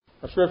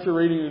Our scripture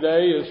reading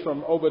today is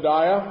from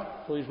Obadiah.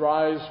 Please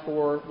rise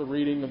for the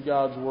reading of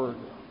God's Word.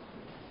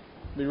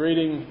 We'll be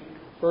reading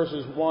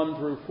verses 1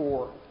 through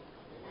 4.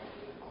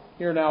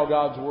 Hear now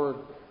God's Word.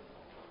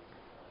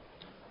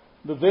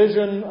 The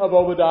vision of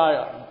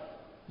Obadiah.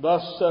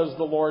 Thus says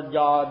the Lord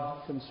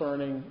God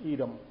concerning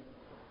Edom.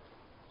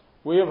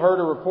 We have heard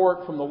a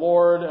report from the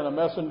Lord, and a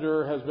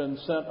messenger has been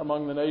sent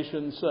among the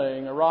nations,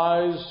 saying,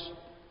 Arise,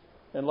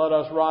 and let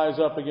us rise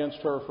up against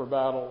her for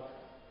battle.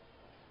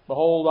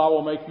 Behold, I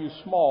will make you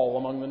small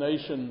among the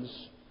nations.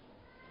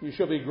 You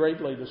shall be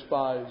greatly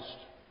despised.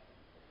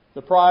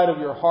 The pride of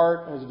your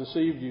heart has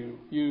deceived you,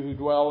 you who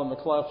dwell in the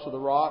clefts of the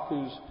rock,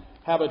 whose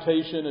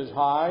habitation is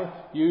high,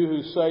 you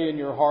who say in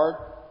your heart,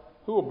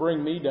 Who will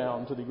bring me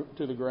down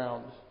to the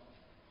ground?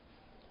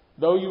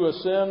 Though you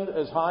ascend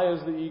as high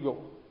as the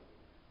eagle,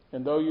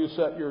 and though you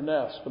set your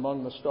nest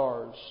among the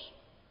stars,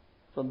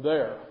 from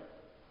there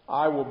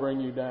I will bring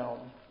you down,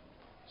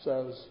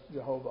 says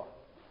Jehovah.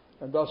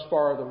 And thus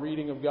far the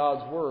reading of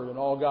God's Word, and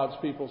all God's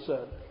people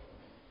said,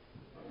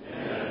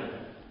 Amen.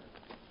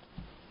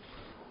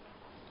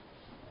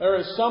 There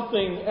is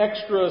something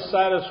extra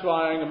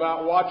satisfying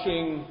about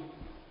watching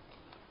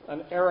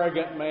an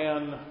arrogant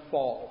man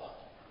fall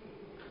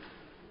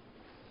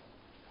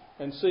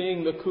and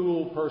seeing the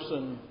cool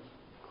person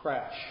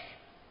crash.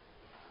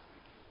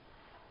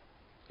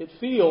 It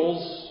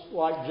feels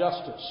like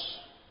justice.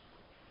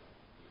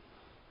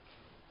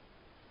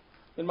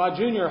 In my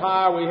junior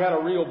high, we had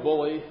a real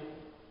bully.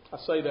 I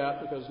say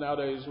that because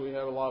nowadays we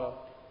have a lot of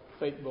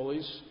fake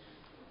bullies,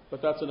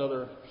 but that's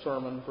another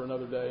sermon for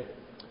another day.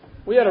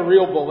 We had a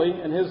real bully,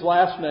 and his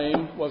last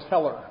name was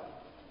Heller,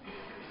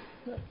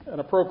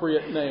 an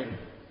appropriate name.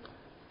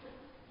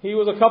 He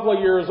was a couple of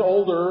years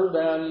older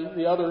than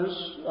the others,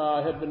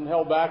 had been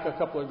held back a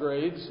couple of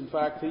grades. In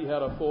fact, he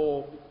had a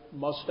full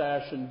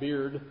mustache and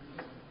beard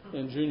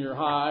in junior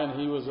high, and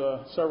he was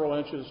several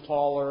inches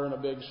taller and a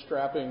big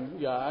strapping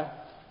guy,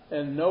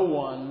 and no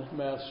one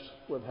messed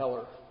with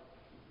Heller.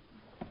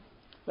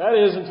 That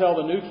is until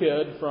the new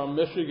kid from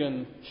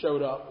Michigan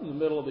showed up in the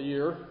middle of the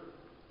year.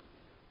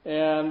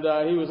 And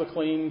he was a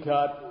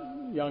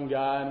clean-cut young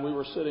guy, and we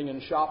were sitting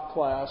in shop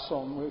class.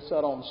 We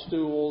sat on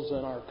stools,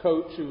 and our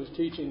coach, who was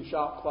teaching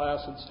shop class,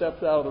 had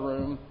stepped out of the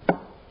room.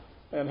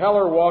 And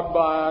Heller walked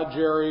by.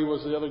 Jerry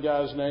was the other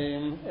guy's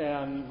name,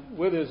 and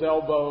with his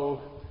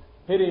elbow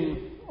hit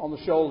him on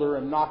the shoulder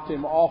and knocked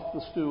him off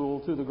the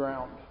stool to the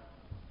ground.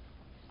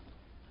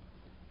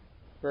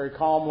 Very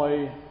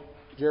calmly,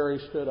 Jerry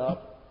stood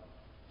up,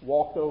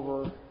 walked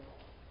over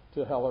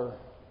to Heller,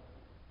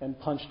 and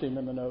punched him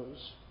in the nose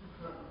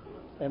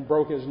and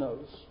broke his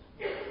nose.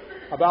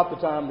 About the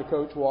time the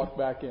coach walked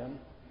back in.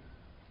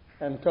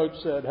 And the coach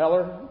said,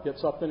 Heller, get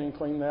something and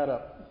clean that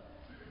up.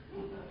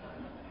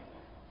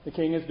 The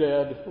king is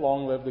dead.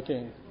 Long live the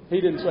king.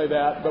 He didn't say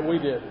that, but we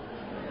did.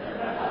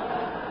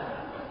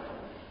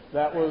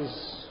 That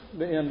was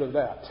the end of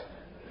that.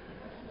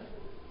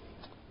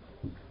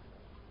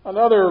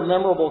 Another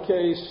memorable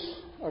case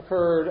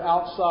occurred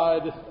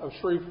outside of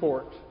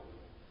Shreveport.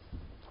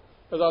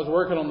 As I was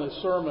working on this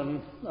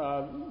sermon,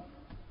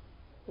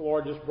 the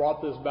Lord just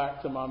brought this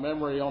back to my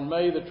memory. On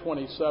May the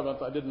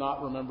 27th, I did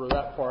not remember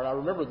that part. I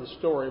remember the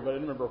story, but I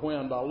didn't remember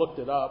when, but I looked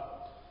it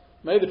up.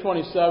 May the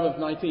 27th,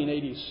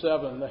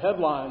 1987, the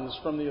headlines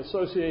from the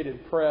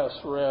Associated Press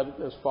read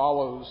as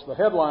follows. The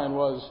headline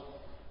was,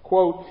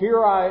 quote,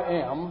 Here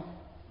I am.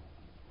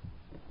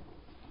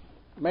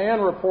 Man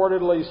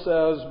reportedly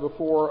says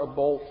before a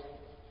bolt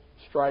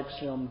strikes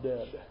him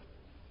dead.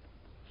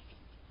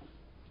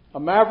 A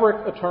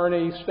maverick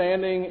attorney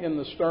standing in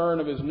the stern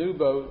of his new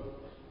boat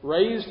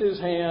raised his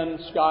hand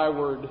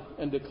skyward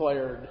and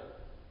declared,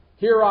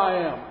 Here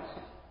I am,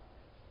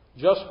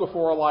 just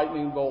before a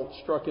lightning bolt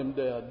struck him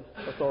dead,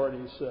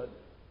 authorities said.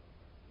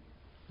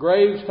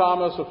 Graves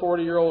Thomas, a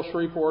 40-year-old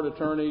Shreveport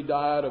attorney,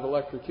 died of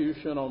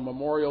electrocution on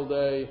Memorial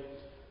Day.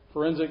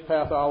 Forensic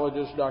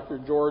pathologist Dr.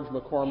 George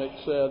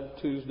McCormick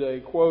said Tuesday,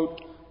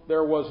 quote,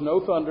 There was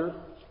no thunder,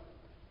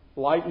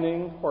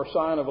 lightning, or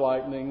sign of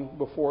lightning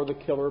before the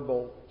killer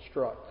bolt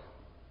struck,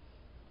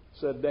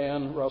 said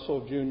Dan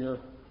Russell,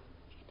 Jr.,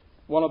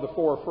 one of the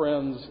four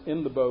friends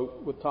in the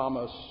boat with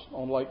Thomas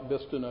on Lake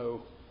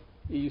Bistineau,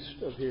 east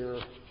of here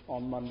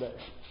on Monday.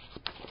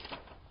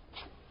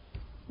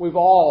 We've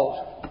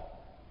all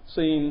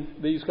seen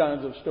these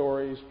kinds of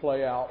stories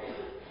play out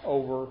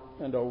over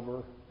and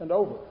over and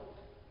over.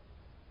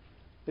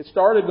 It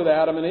started with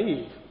Adam and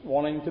Eve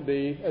wanting to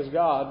be as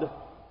God.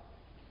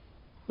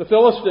 The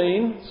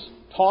Philistines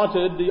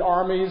taunted the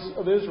armies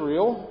of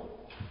Israel,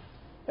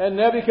 and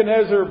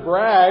Nebuchadnezzar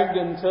bragged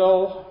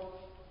until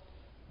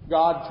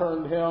God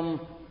turned him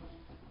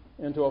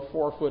into a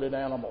 4-footed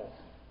animal.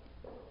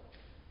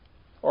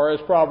 Or as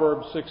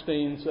Proverbs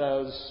 16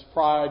 says,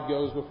 pride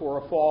goes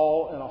before a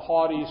fall and a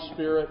haughty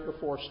spirit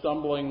before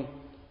stumbling.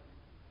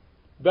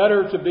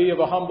 Better to be of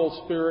a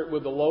humble spirit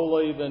with the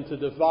lowly than to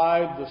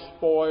divide the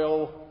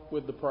spoil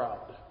with the proud.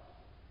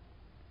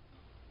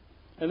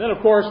 And then,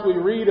 of course, we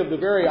read of the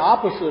very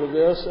opposite of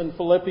this in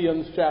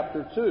Philippians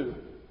chapter 2.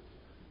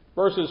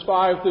 Verses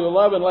 5 through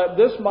 11, let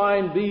this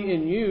mind be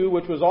in you,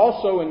 which was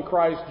also in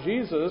Christ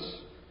Jesus,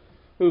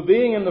 who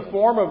being in the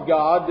form of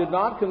God did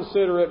not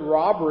consider it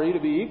robbery to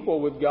be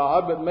equal with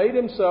God, but made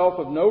himself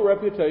of no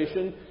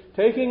reputation,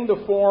 taking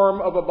the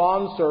form of a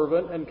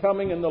bondservant and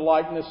coming in the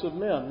likeness of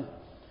men.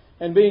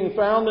 And being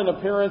found in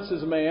appearance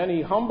as a man,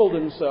 he humbled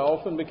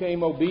himself and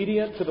became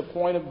obedient to the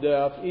point of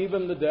death,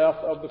 even the death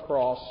of the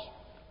cross.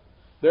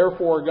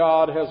 Therefore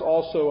God has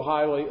also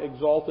highly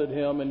exalted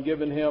him and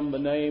given him the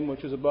name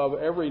which is above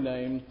every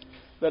name,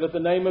 that at the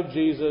name of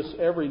Jesus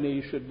every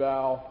knee should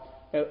bow,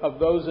 of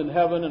those in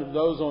heaven and of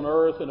those on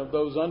earth and of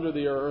those under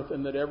the earth,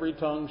 and that every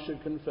tongue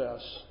should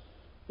confess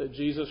that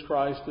Jesus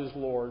Christ is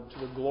Lord, to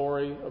the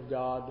glory of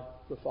God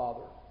the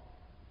Father.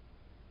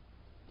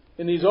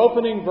 In these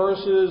opening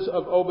verses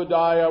of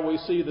Obadiah, we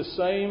see the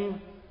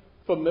same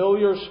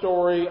familiar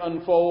story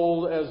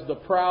unfold as the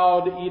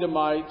proud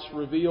Edomites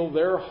reveal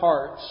their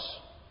hearts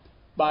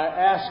by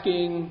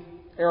asking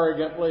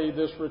arrogantly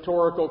this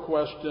rhetorical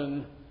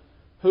question,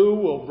 who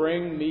will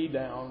bring me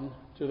down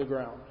to the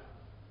ground?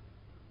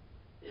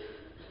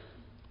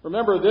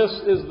 Remember, this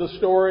is the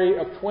story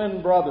of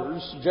twin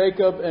brothers,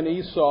 Jacob and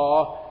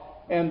Esau,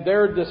 and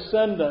their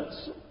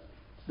descendants.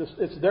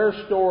 It's their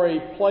story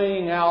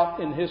playing out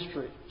in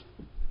history.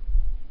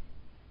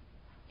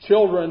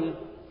 Children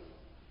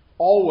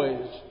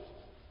always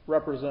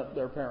represent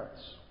their parents.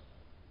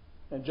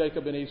 And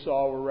Jacob and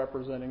Esau were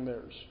representing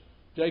theirs.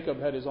 Jacob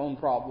had his own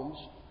problems.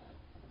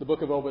 The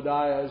book of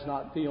Obadiah is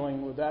not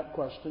dealing with that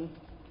question.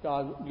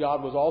 God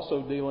was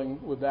also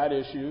dealing with that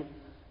issue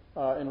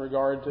in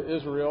regard to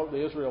Israel,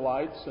 the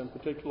Israelites, and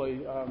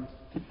particularly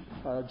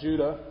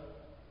Judah.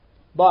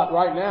 But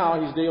right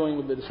now he's dealing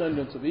with the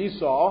descendants of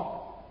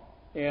Esau,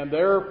 and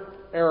they're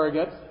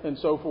arrogant and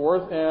so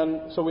forth.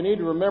 And so we need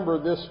to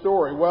remember this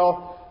story.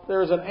 Well,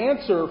 there's an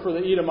answer for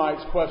the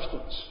Edomites'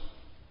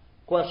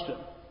 question.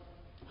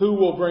 Who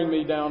will bring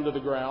me down to the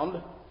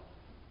ground?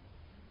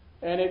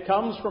 And it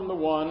comes from the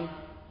one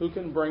who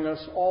can bring us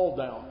all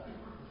down.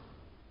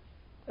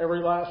 Every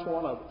last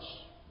one of us.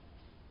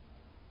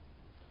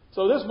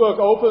 So this book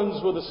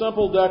opens with a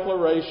simple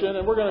declaration,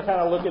 and we're going to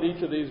kind of look at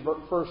each of these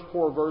first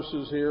 4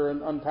 verses here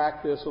and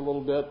unpack this a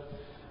little bit.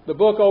 The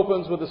book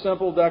opens with a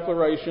simple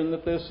declaration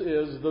that this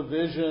is the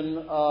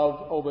vision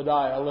of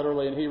Obadiah.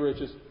 Literally in Hebrew, it's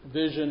just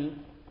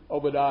vision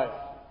Obadiah.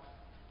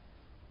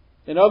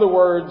 In other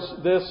words,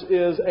 this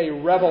is a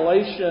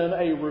revelation,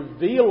 a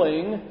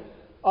revealing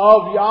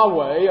of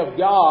Yahweh, of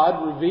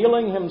God,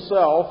 revealing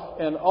himself,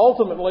 and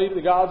ultimately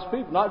to God's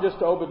people. Not just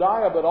to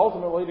Obadiah, but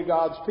ultimately to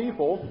God's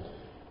people.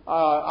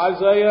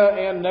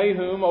 Isaiah and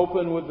Nahum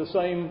open with the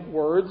same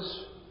words.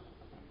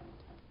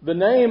 The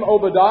name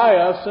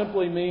Obadiah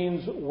simply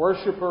means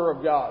worshiper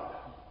of God,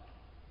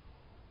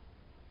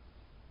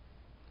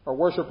 or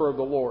worshiper of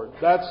the Lord.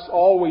 That's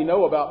all we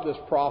know about this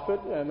prophet,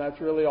 and that's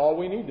really all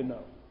we need to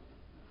know.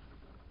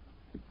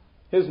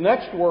 His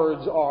next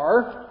words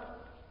are,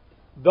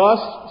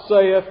 thus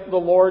saith the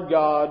Lord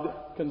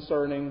God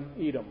concerning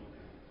Edom.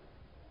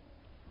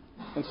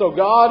 And so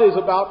God is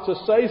about to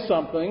say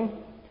something,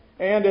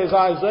 and as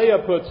Isaiah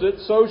puts it,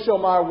 so shall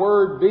my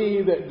word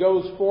be that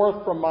goes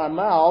forth from my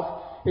mouth.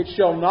 It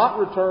shall not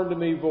return to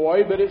me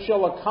void, but it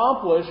shall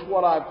accomplish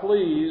what I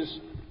please,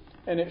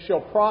 and it shall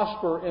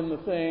prosper in the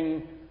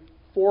thing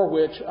for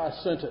which I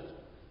sent it.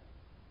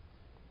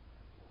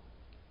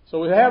 So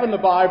we have in the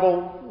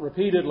Bible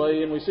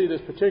repeatedly, and we see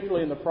this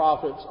particularly in the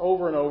prophets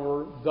over and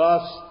over,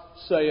 thus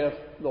saith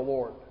the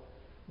Lord.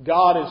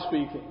 God is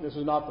speaking. This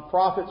is not the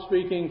prophet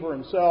speaking for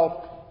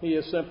himself. He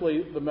is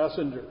simply the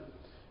messenger.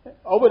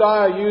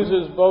 Obadiah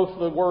uses both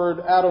the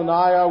word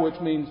Adonai,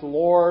 which means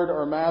Lord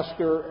or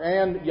Master,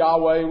 and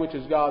Yahweh, which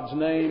is God's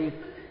name.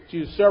 It's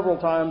used several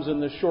times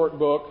in this short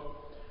book.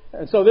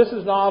 And so this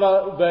is not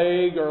a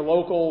vague or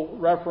local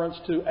reference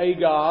to a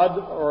God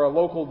or a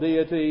local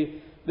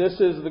deity. This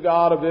is the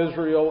God of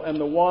Israel and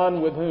the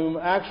one with whom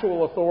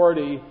actual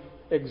authority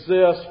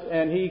exists,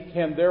 and he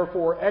can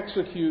therefore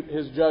execute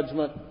his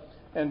judgment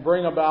and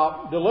bring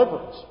about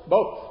deliverance.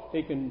 Both.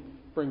 He can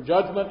bring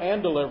judgment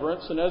and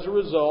deliverance, and as a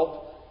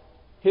result,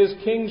 his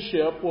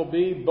kingship will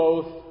be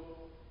both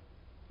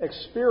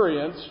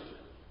experienced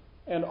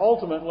and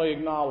ultimately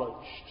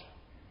acknowledged.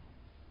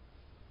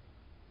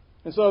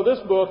 And so this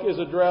book is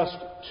addressed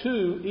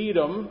to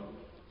Edom.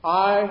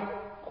 I,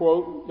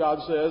 quote, God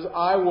says,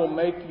 I will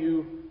make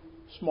you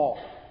small.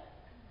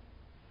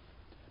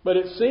 But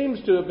it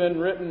seems to have been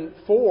written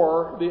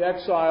for the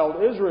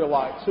exiled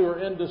Israelites who are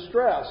in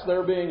distress.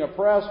 They're being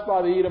oppressed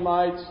by the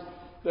Edomites.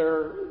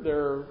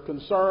 They're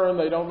concerned.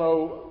 They don't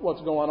know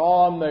what's going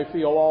on. They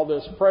feel all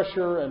this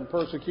pressure and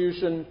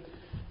persecution.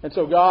 And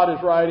so God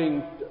is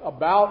writing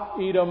about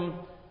Edom,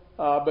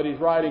 but he's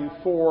writing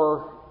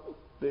for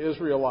the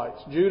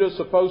Israelites. Judah's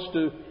supposed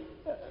to,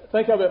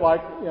 think of it like,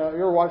 you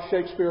ever watch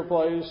Shakespeare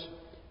plays?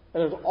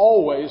 And there's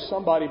always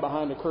somebody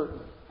behind a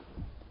curtain.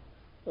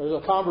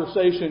 There's a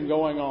conversation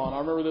going on. I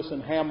remember this in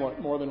Hamlet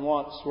more than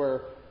once,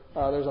 where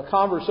there's a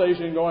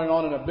conversation going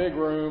on in a big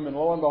room, and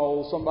lo and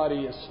behold, somebody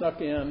is snuck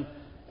in,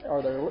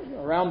 or they're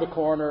around the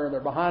corner, and they're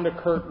behind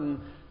a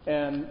curtain,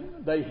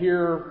 and they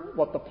hear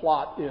what the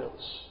plot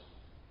is.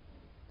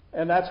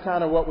 And that's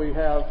kind of what we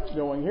have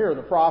going here.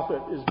 The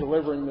prophet is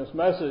delivering this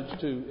message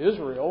to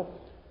Israel,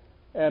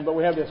 but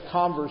we have this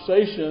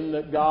conversation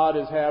that God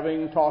is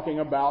having talking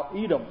about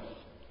Edom.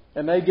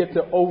 And they get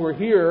to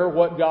overhear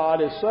what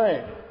God is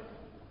saying.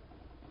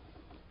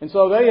 And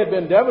so they had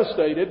been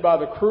devastated by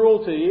the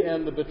cruelty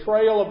and the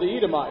betrayal of the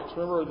Edomites.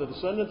 Remember, the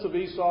descendants of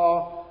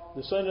Esau,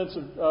 descendants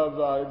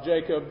of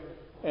Jacob,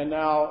 and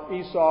now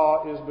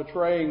Esau is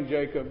betraying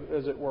Jacob,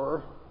 as it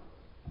were.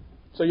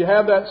 So you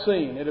have that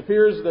scene. It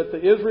appears that the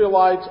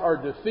Israelites are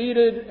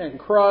defeated and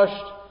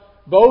crushed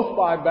both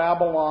by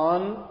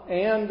Babylon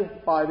and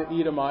by the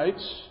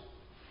Edomites.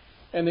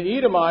 And the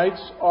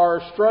Edomites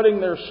are strutting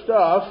their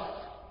stuff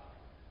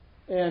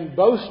and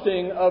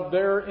boasting of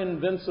their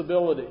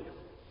invincibility.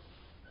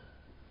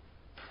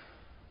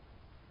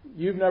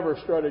 You've never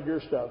strutted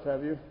your stuff,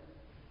 have you?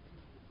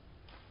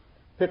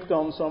 Picked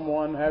on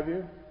someone, have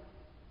you?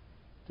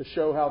 To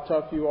show how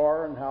tough you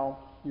are and how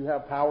you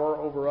have power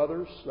over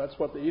others. That's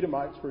what the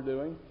Edomites were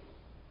doing.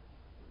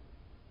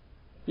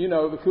 You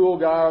know, the cool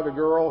guy or the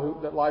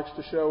girl that likes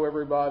to show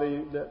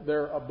everybody that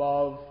they're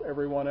above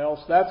everyone else.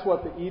 That's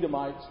what the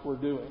Edomites were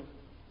doing.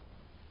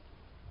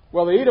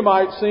 Well, the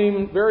Edomites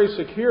seemed very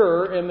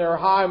secure in their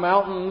high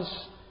mountains,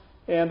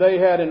 and they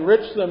had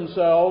enriched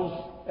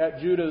themselves at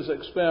Judah's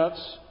expense.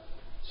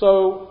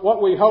 So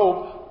what we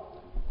hope,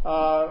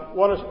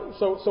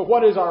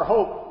 what is our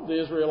hope,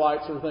 the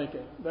Israelites are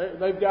thinking?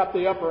 They've got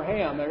the upper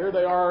hand. Here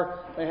they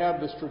are. They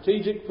have the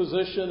strategic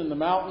position in the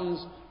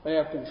mountains. They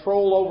have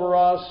control over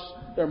us.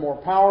 They're more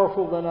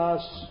powerful than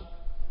us.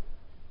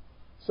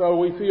 So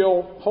we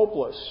feel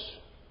hopeless.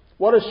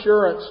 What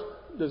assurance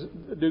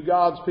do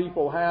God's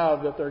people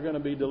have that they're going to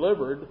be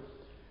delivered?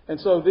 And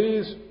so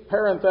these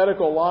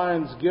parenthetical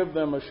lines give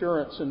them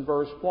assurance in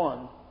verse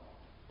 1.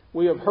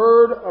 We have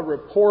heard a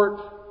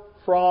report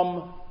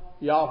from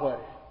Yahweh,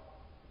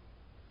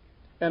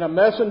 and a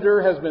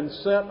messenger has been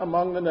sent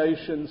among the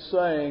nations,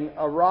 saying,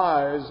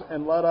 Arise,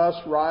 and let us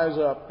rise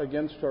up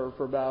against her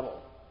for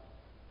battle.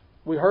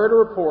 We heard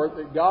a report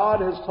that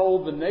God has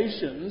told the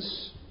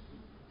nations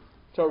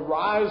to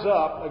rise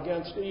up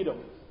against Edom.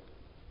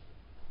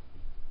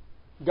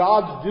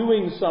 God's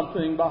doing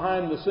something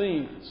behind the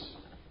scenes,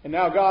 and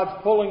now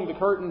God's pulling the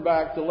curtain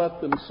back to let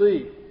them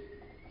see.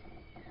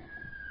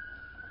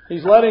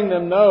 He's letting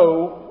them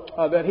know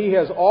that He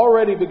has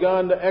already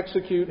begun to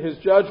execute His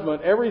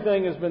judgment.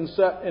 Everything has been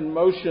set in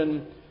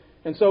motion.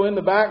 And so in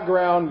the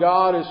background,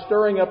 God is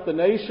stirring up the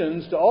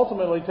nations to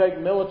ultimately take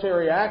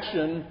military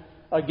action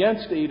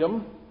against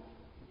Edom.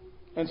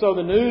 And so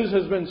the news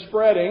has been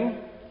spreading.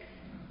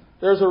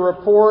 There's a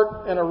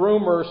report and a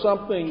rumor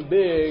something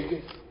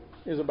big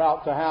is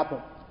about to happen.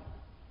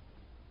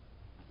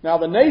 Now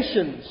the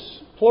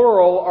nations,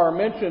 plural, are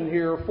mentioned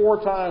here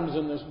 4 times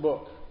in this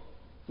book.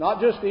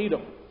 Not just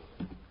Edom.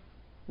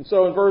 And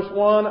so in verse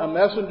 1, a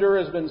messenger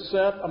has been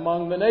sent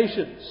among the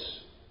nations.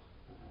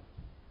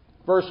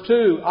 Verse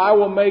 2, I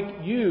will make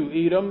you,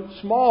 Edom,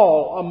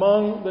 small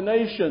among the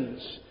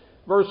nations.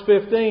 Verse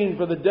 15,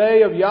 for the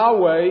day of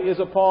Yahweh is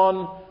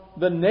upon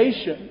the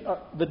nation.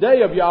 The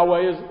day of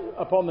Yahweh is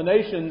upon the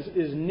nations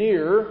is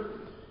near.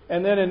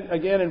 And then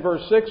again in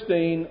verse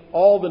 16,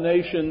 all the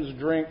nations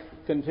drink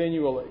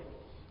continually.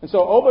 And so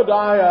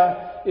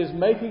Obadiah is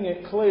making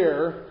it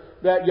clear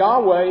that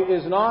Yahweh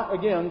is not,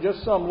 again,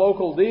 just some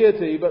local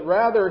deity, but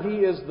rather He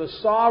is the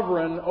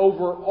sovereign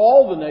over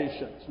all the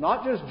nations,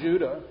 not just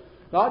Judah,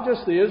 not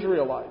just the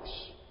Israelites.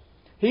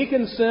 He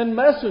can send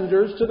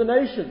messengers to the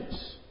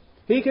nations.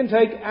 He can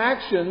take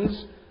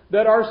actions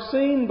that are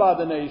seen by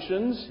the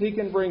nations. He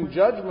can bring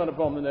judgment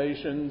upon the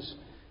nations,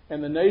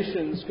 and the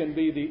nations can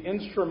be the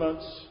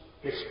instruments,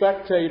 the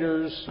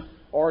spectators,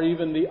 or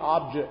even the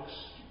objects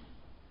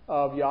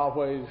of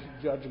Yahweh's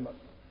judgment.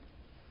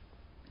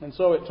 And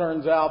so it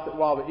turns out that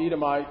while the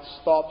Edomites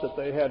thought that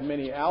they had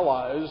many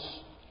allies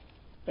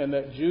and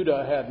that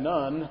Judah had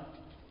none,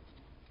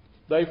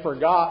 they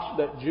forgot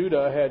that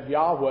Judah had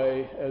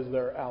Yahweh as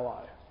their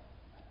ally.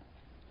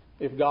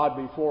 If God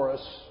be for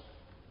us,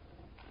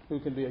 who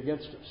can be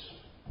against us?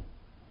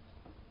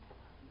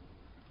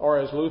 Or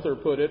as Luther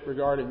put it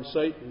regarding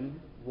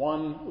Satan,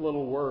 one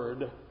little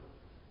word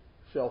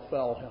shall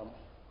fell him.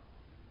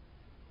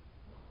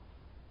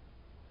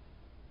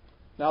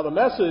 Now the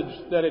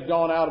message that had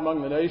gone out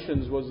among the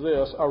nations was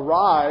this: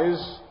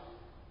 Arise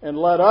and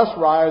let us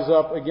rise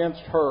up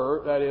against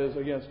her, that is,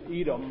 against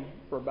Edom,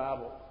 for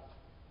battle.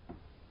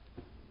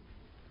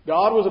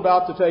 God was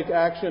about to take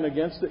action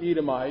against the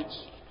Edomites,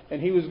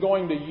 and He was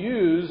going to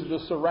use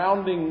the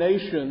surrounding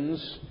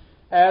nations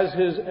as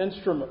His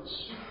instruments.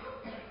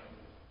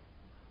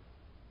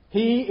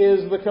 He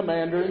is the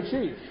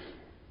commander-in-chief.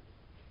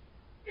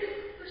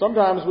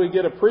 Sometimes we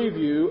get a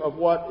preview of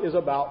what is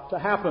about to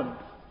happen.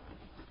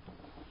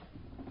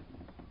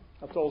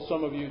 I've told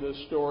some of you this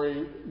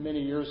story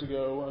many years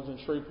ago. I was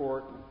in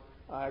Shreveport.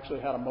 I actually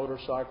had a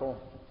motorcycle.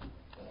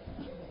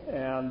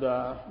 And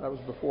that was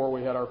before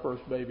we had our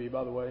first baby,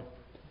 by the way.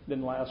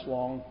 Didn't last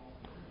long.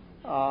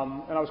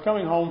 And I was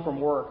coming home from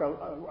work.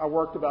 I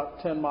worked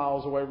about 10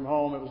 miles away from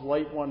home. It was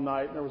late one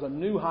night, and there was a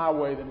new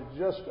highway that had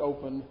just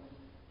opened.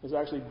 It was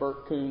actually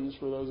Burt Coons,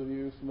 for those of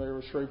you familiar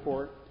with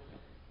Shreveport.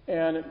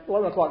 And at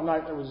 11 o'clock at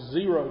night, there was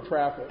zero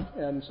traffic.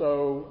 And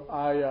so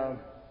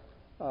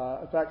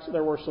in fact,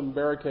 there were some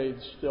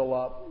barricades still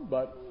up,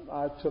 but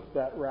I took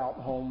that route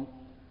home.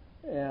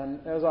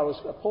 And as I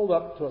pulled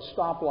up to a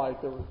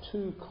stoplight, there were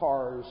two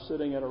cars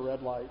sitting at a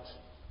red light,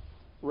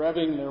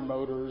 revving their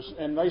motors,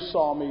 and they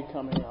saw me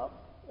coming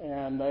up.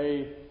 And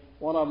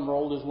one of them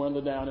rolled his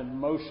window down and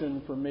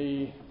motioned for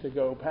me to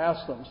go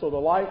past them. So the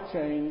light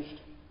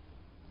changed,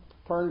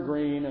 turned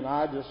green, and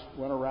I just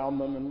went around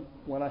them and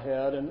went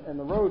ahead. And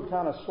the road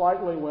kind of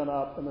slightly went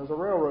up, and there's a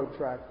railroad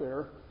track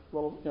there.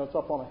 It's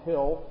up on a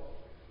hill.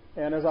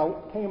 And as I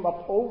came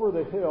up over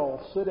the hill,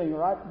 sitting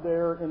right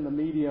there in the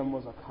median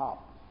was a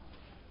cop.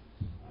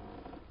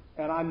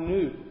 And I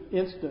knew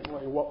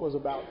instantly what was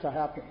about to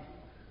happen.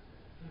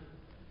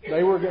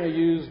 They were going to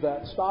use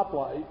that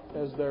stoplight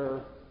as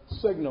their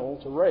signal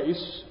to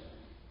race,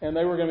 and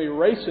they were going to be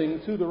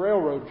racing to the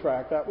railroad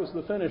track. That was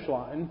the finish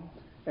line.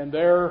 And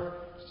there,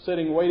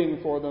 sitting waiting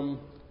for them,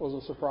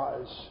 was a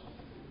surprise.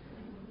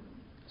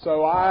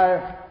 So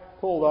I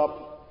pulled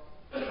up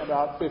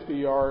about 50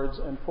 yards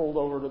and pulled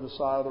over to the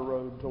side of the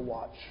road to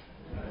watch.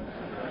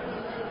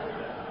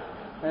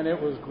 And it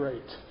was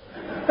great.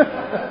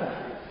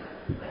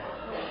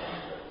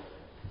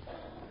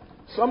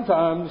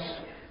 Sometimes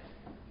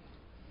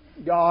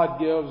God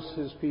gives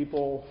His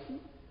people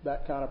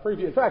that kind of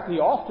preview. In fact, He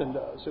often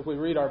does. If we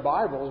read our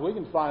Bibles, we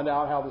can find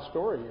out how the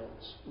story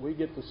ends. We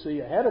get to see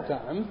ahead of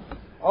time,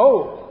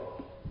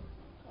 oh,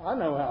 I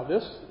know how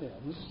this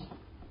ends.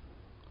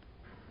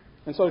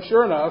 And so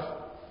sure enough,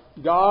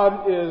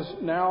 God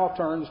now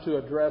turns to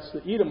address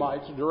the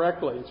Edomites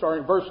directly,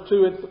 starting verse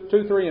 2,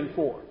 3, and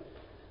 4.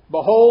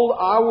 Behold,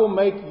 I will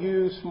make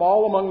you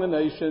small among the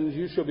nations.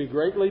 You shall be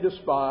greatly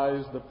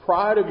despised. The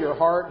pride of your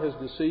heart has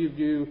deceived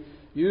you.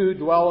 You who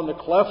dwell in the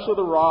clefts of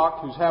the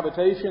rock, whose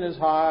habitation is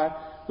high,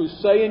 who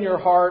say in your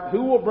heart,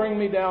 who will bring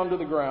me down to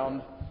the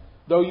ground?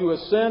 Though you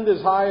ascend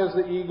as high as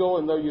the eagle,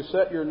 and though you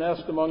set your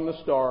nest among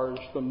the stars,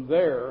 from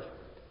there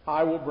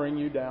I will bring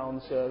you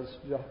down,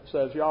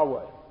 says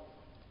Yahweh.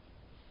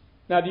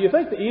 Now, do you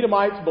think the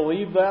Edomites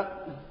believed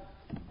that?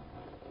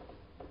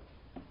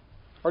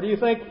 Or do you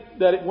think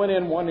that it went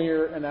in one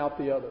ear and out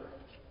the other?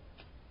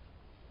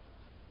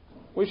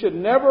 We should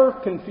never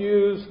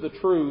confuse the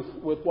truth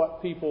with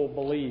what people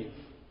believe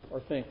or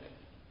think.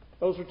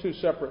 Those are two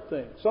separate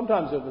things.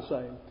 Sometimes they're the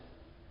same,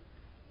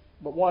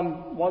 but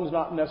one's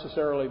not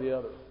necessarily the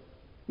other.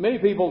 Many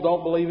people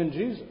don't believe in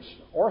Jesus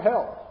or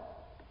hell,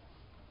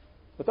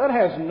 but that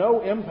has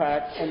no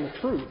impact on the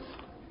truth.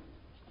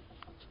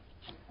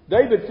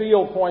 David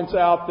Field points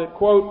out that,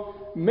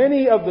 quote,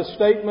 many of the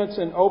statements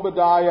in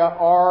Obadiah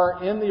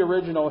are, in the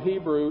original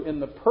Hebrew, in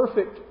the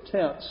perfect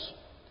tense,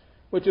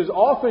 which is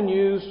often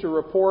used to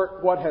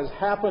report what has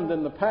happened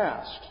in the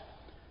past.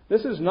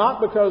 This is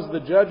not because the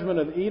judgment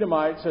of the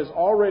Edomites has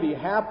already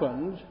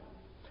happened,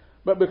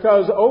 but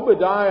because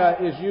Obadiah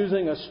is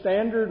using a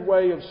standard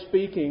way of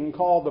speaking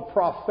called the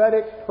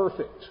prophetic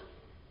perfect.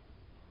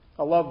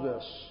 I love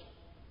this.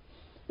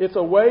 It's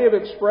a way of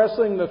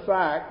expressing the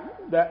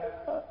fact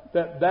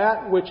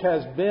that which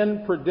has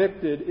been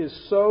predicted is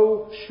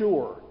so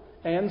sure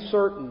and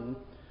certain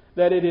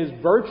that it is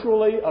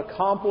virtually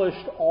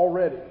accomplished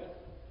already.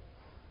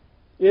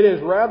 It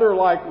is rather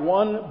like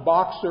one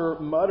boxer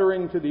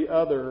muttering to the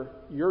other,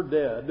 "You're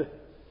dead,"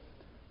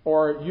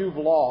 or "You've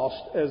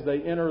lost," as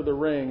they enter the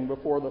ring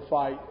before the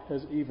fight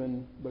has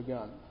even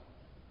begun.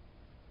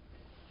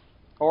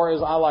 Or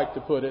as I like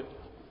to put it,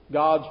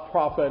 God's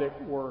prophetic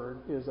word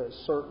is as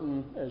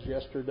certain as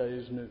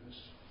yesterday's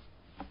news.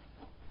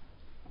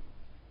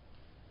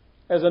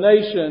 As a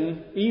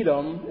nation,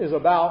 Edom is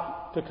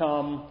about to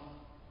come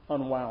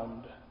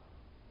unwound.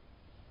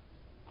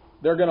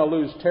 They're going to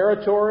lose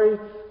territory,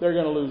 they're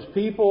going to lose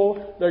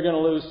people, they're going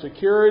to lose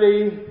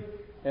security,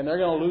 and they're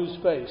going to lose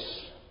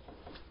face.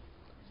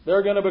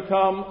 They're going to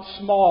become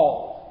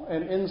small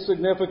and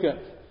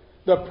insignificant.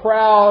 The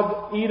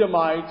proud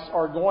Edomites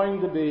are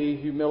going to be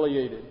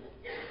humiliated.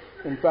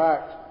 In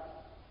fact,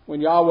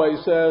 when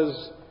Yahweh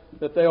says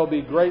that they'll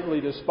be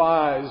greatly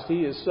despised,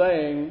 He is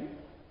saying,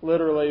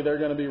 literally, they're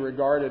going to be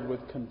regarded with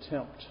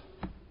contempt.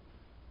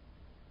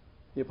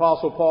 The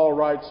Apostle Paul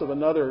writes of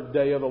another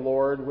day of the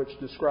Lord, which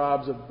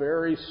describes a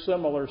very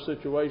similar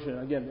situation.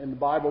 Again, in the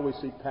Bible we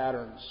see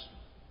patterns.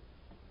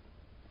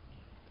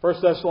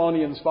 1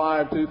 Thessalonians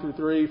 5, 2 through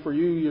 3, for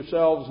you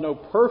yourselves know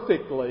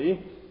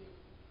perfectly,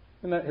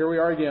 and that here we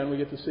are again, we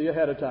get to see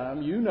ahead of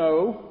time, you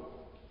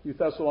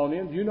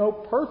Thessalonians, you know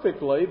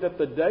perfectly that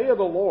the day of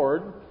the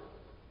Lord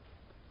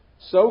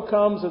so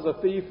comes as a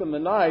thief in the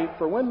night.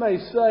 For when they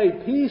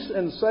say peace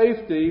and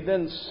safety,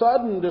 then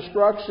sudden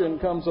destruction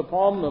comes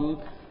upon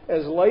them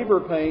as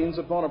labor pains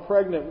upon a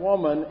pregnant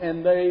woman,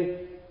 and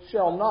they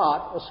shall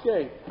not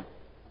escape.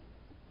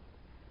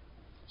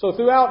 So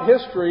throughout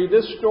history,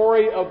 this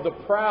story of the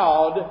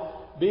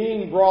proud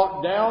being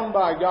brought down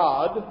by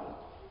God,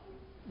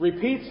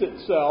 repeats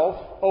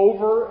itself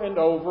over and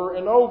over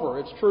and over.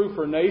 It's true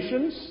for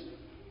nations.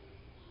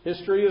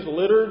 History is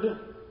littered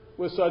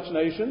with such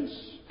nations.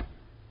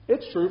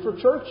 It's true for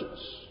churches.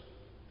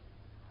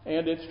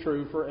 And it's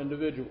true for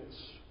individuals.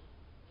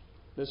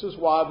 This is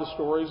why the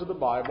stories of the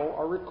Bible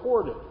are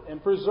recorded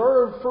and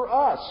preserved for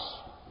us.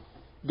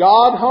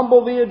 God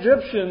humbled the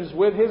Egyptians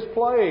with His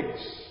plagues.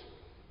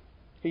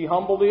 He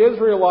humbled the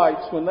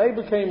Israelites when they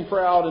became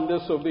proud and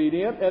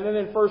disobedient. And then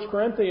in 1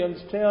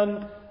 Corinthians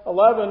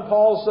 10:11,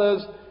 Paul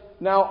says,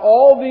 "Now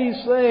all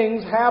these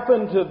things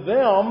happened to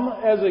them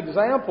as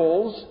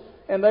examples,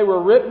 and they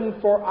were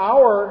written for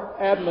our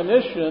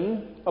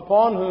admonition,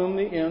 upon whom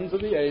the ends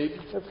of the age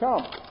have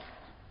come."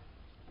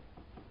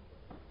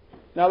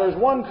 Now there's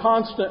one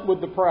constant with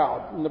the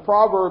proud, and the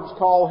Proverbs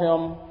call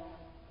him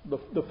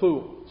the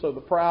fool. So the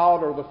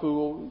proud or the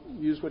fool,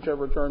 use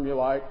whichever term you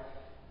like.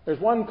 There's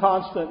one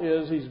constant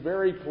is he's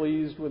very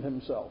pleased with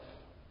himself.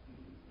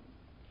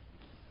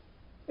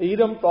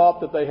 Edom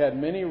thought that they had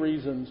many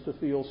reasons to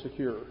feel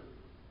secure.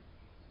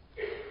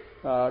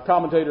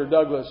 Commentator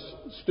Douglas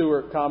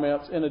Stewart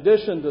comments, in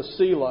addition to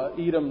Selah,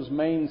 Edom's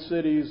main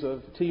cities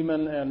of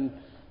Teman and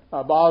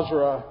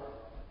Basra,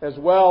 as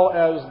well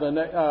as the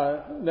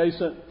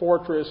nascent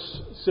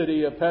fortress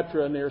city of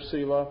Petra near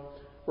Selah,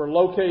 were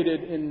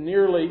located in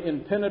nearly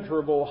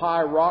impenetrable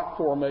high rock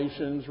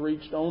formations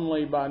reached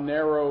only by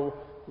narrow,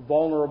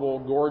 vulnerable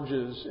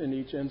gorges in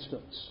each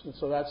instance. And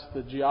so that's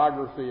the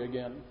geography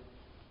again.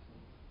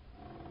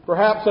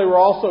 Perhaps they were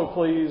also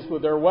pleased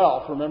with their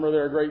wealth. Remember,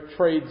 they're a great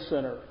trade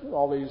center.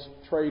 All these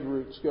trade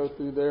routes go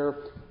through there.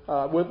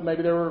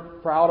 Maybe they were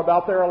proud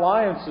about their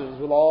alliances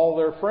with all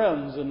their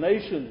friends and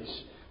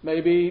nations.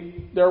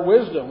 Maybe their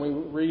wisdom. We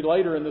read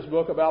later in this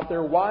book about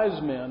their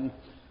wise men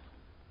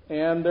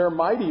and their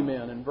mighty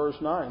men in verse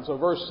 9. So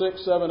verse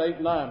 6, 7, 8,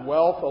 and 9.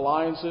 Wealth,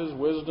 alliances,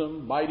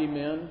 wisdom, mighty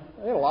men.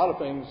 They had a lot of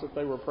things that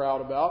they were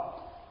proud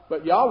about.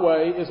 But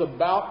Yahweh is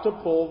about to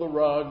pull the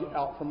rug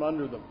out from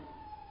under them.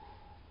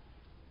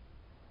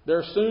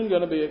 They're soon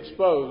going to be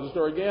exposed.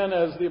 Or again,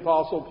 as the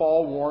Apostle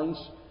Paul warns,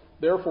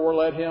 therefore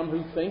let him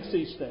who thinks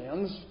he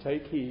stands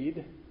take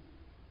heed,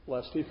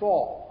 lest he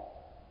fall.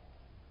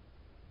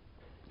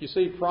 You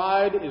see,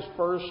 pride is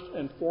first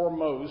and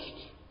foremost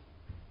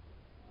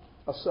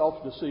a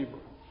self-deceiver.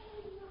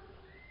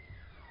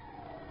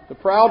 The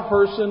proud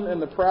person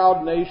and the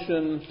proud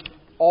nation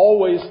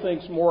always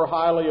thinks more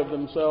highly of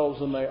themselves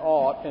than they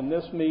ought, and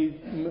this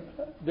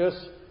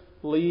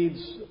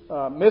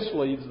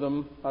misleads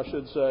them, I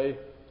should say,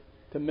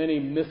 to many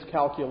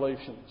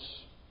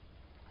miscalculations.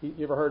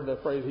 You ever heard the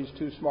phrase, he's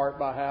too smart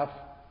by half?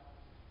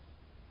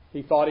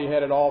 He thought he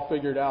had it all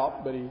figured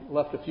out, but he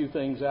left a few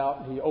things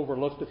out. He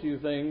overlooked a few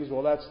things.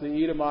 Well, that's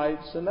the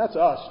Edomites, and that's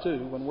us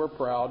too when we're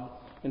proud.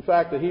 In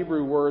fact, the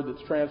Hebrew word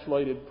that's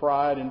translated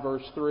pride in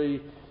verse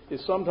 3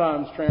 is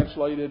sometimes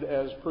translated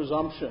as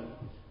presumption,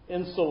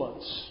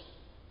 insolence,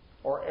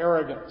 or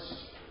arrogance.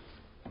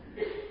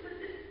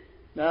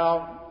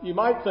 Now, you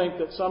might think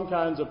that some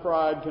kinds of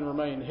pride can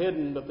remain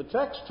hidden, but the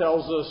text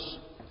tells us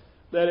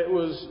that it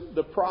was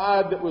the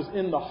pride that was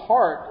in the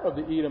heart of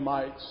the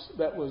Edomites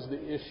that was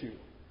the issue.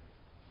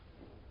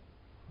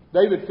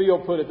 David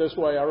Field put it this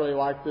way, I really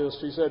like this.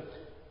 He said,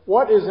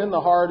 "What is in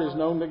the heart is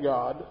known to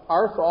God.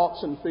 Our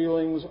thoughts and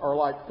feelings are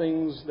like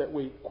things that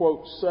we,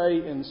 quote,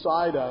 say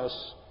inside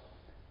us,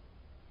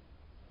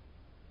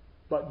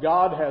 but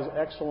God has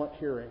excellent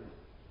hearing.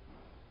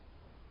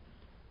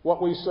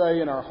 What we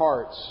say in our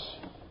hearts,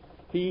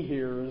 He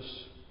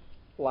hears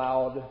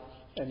loud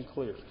and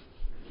clear."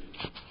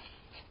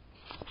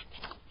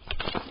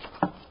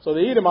 So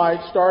the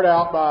Edomites start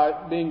out by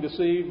being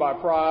deceived by the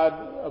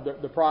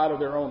pride of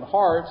their own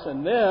hearts,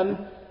 and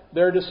then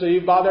they're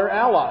deceived by their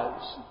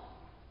allies.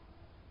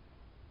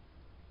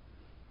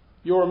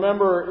 You'll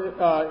remember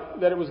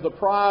that it was the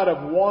pride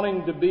of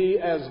wanting to be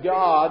as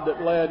God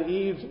that led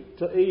Eve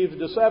to Eve's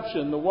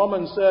deception. The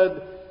woman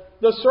said,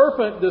 "The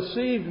serpent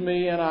deceived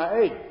me and I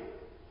ate."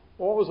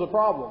 Well, what was the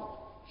problem?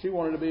 She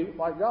wanted to be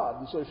like God,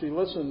 and so she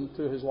listened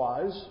to his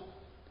lies,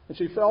 and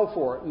she fell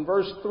for it. In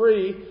verse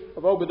 3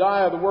 of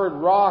Obadiah, the word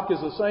rock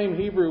is the same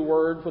Hebrew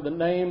word for the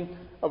name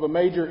of a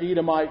major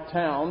Edomite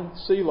town,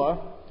 Selah,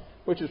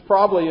 which is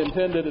probably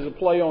intended as a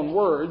play on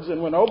words.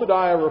 And when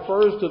Obadiah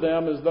refers to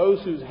them as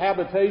those whose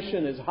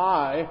habitation is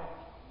high,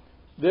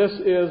 this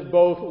is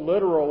both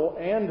literal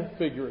and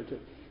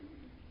figurative.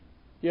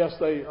 Yes,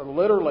 they are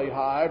literally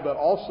high, but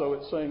also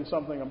it's saying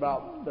something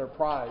about their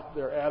pride,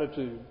 their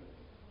attitude.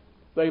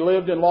 They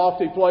lived in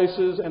lofty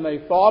places and they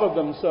thought of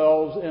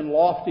themselves in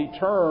lofty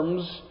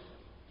terms,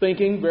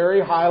 thinking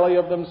very highly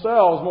of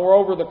themselves.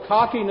 Moreover, the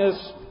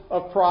cockiness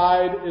of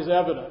pride is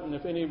evident. And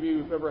if any of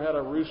you have ever had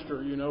a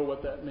rooster, you know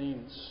what that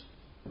means.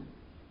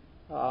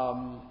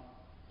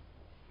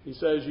 He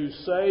says, "You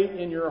say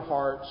in your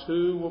hearts,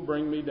 who will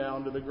bring me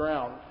down to the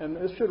ground?" And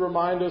this should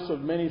remind us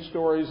of many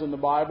stories in the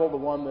Bible. The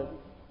one that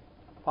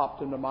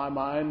popped into my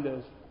mind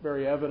as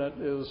very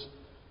evident is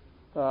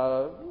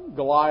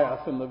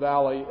Goliath in the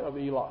valley of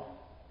Elah.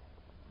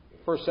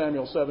 1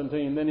 Samuel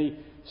 17. Then he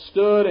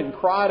stood and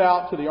cried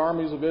out to the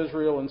armies of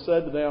Israel and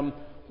said to them,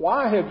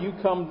 "Why have you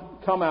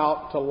come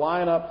out to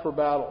line up for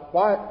battle?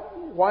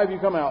 Why have you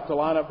come out to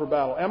line up for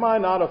battle? Am I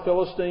not a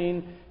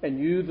Philistine, and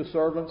you the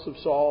servants of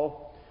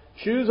Saul?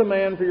 Choose a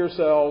man for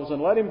yourselves,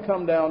 and let him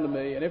come down to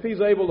me. And if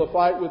he's able to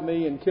fight with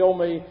me and kill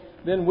me,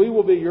 then we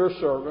will be your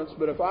servants.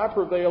 But if I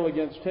prevail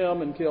against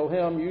him and kill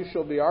him, you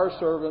shall be our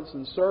servants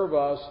and serve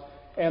us."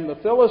 And the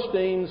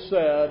Philistines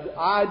said,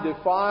 "I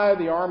defy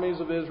the armies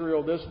of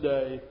Israel this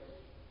day.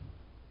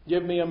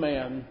 Give me a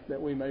man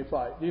that we may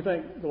fight." Do you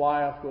think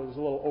Goliath was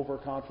a little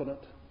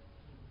overconfident?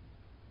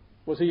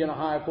 Was he in a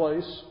high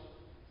place,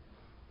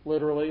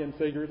 literally and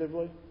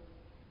figuratively?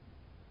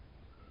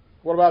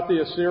 What about the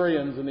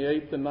Assyrians in the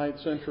 8th and 9th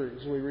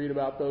centuries? We read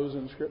about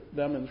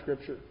them in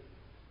Scripture.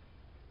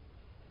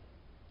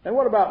 And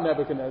what about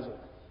Nebuchadnezzar?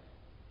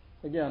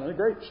 Again, a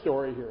great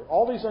story here.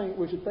 All these things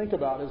we should think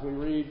about as we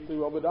read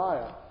through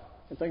Obadiah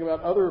and think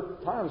about other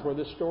times where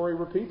this story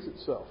repeats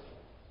itself.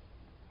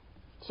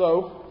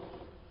 So,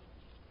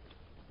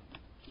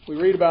 we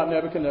read about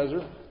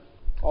Nebuchadnezzar.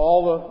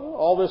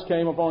 All this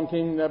came upon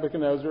King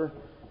Nebuchadnezzar.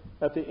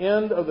 At the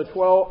end of the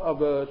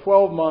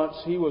 12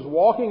 months, he was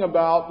walking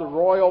about the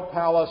royal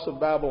palace of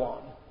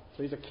Babylon.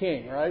 So he's a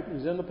king, right?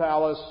 He's in the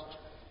palace.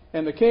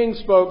 And the king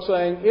spoke,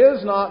 saying,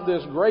 "Is not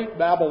this great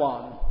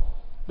Babylon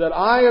that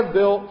I have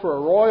built for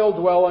a royal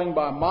dwelling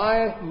by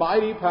my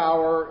mighty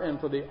power and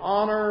for the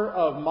honor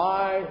of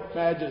my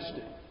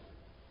majesty?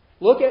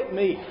 Look at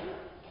me.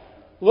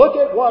 Look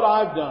at what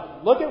I've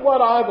done. Look at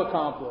what I've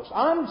accomplished.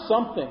 I'm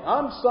something.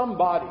 I'm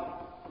somebody."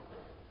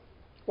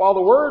 While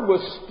the word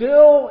was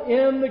still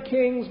in the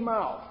king's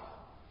mouth,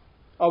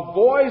 a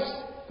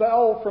voice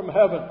fell from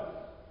heaven.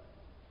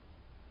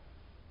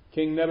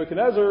 "King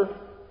Nebuchadnezzar,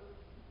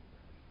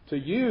 to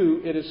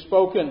you it is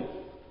spoken,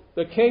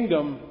 the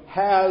kingdom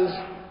has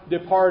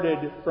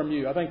departed from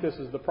you." I think this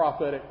is the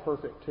prophetic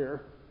perfect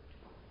here.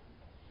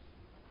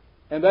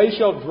 "And they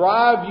shall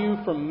drive you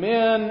from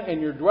men,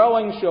 and your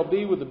dwelling shall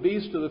be with the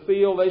beasts of the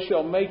field. They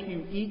shall make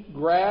you eat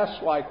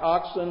grass like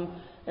oxen,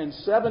 and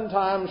 7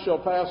 times shall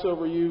pass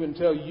over you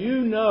until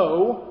you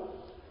know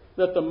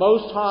that the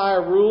Most High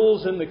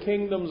rules in the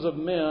kingdoms of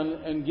men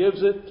and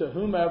gives it to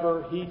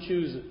whomever He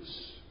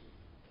chooses."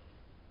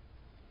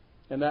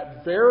 And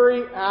that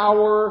very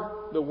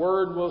hour the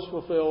word was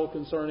fulfilled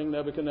concerning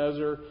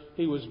Nebuchadnezzar.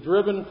 He was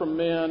driven from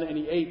men, and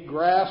he ate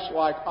grass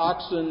like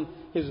oxen.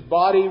 His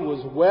body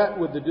was wet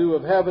with the dew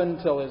of heaven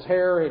till his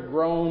hair had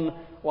grown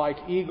like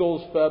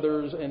eagle's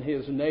feathers and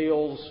his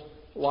nails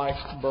like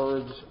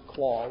birds'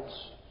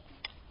 claws.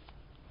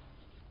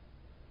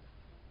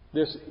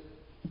 This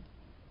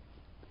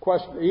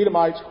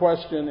Edomite's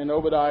question in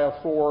Obadiah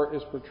 4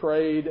 is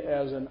portrayed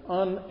as an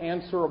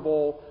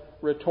unanswerable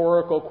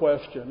rhetorical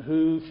question.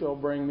 Who shall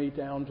bring me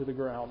down to the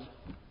ground?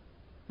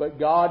 But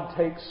God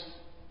takes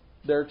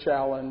their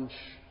challenge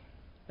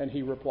and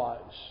He replies.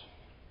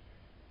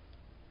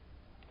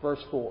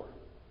 Verse 4.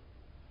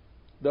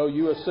 "Though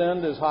you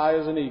ascend as high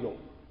as an eagle,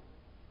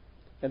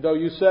 and though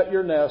you set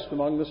your nest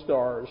among the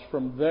stars,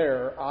 from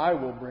there I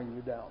will bring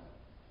you down,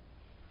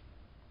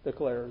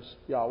 declares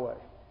Yahweh."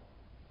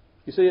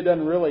 You see, it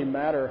doesn't really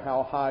matter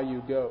how high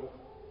you go.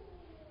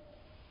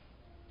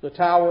 The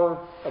Tower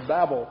of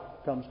Babel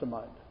comes to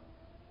mind.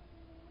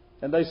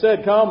 "And they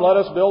said, 'Come, let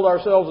us build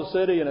ourselves a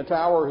city and a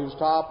tower whose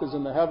top is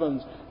in the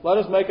heavens. Let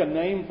us make a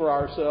name for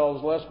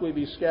ourselves, lest we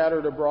be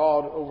scattered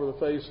abroad over the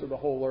face of the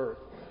whole earth.'"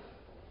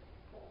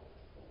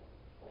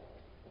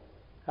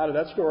 How did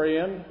that story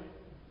end?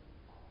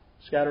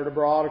 Scattered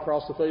abroad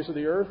across the face of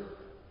the earth?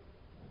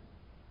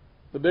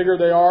 The bigger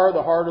they are,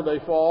 the harder they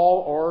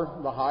fall, or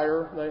the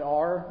higher they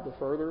are, the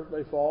further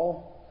they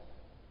fall.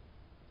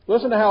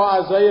 Listen to how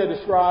Isaiah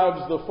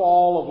describes the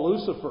fall of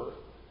Lucifer.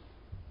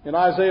 In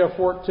Isaiah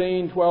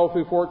 14:12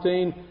 through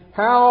 14,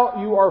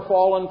 "How you are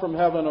fallen from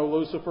heaven, O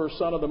Lucifer,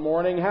 son of the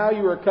morning! How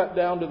you are cut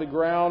down to the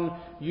ground,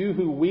 you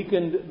who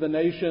weakened the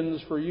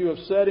nations! For you have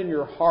said in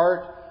your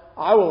heart,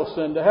 I will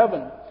ascend to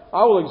heaven.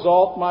 I will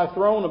exalt my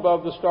throne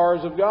above the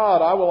stars of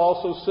God. I will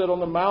also sit on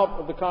the mount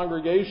of the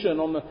congregation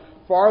on the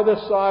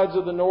farthest sides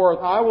of the north.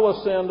 I will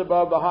ascend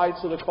above the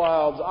heights of the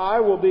clouds. I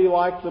will be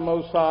like the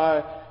Most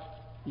High.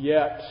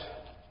 Yet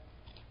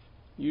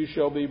you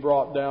shall be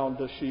brought down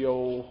to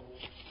Sheol,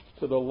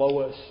 to the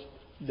lowest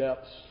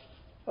depths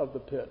of the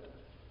pit."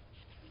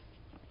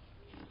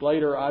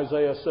 Later,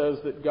 Isaiah says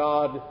that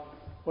God...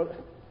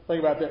 think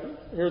about that.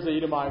 Here's the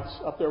Edomites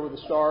up there with the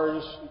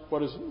stars. What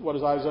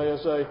does Isaiah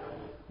say?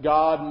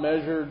 God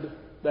measured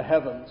the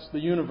heavens, the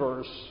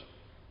universe,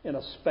 in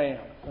a span.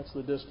 That's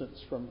the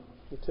distance from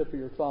the tip of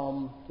your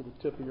thumb to the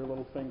tip of your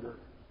little finger.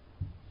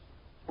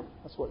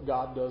 That's what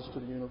God does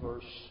to the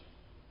universe.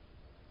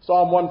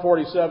 Psalm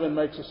 147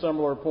 makes a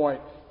similar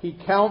point. He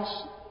counts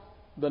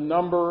the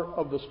number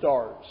of the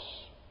stars.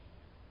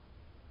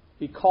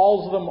 He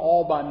calls them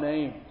all by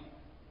name.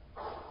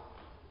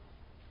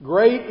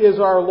 "Great is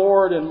our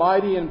Lord and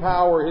mighty in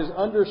power. His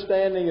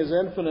understanding is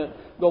infinite.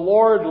 The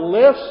Lord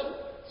lifts..."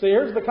 See,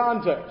 here's the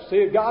context.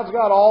 See, God's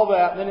got all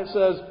that. And then it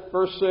says,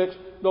 verse 6,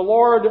 "The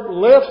Lord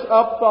lifts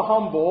up the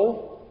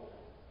humble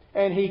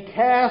And he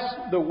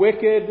cast the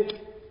wicked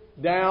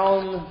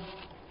down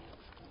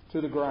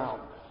to the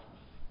ground.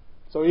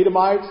 So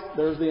Edomites,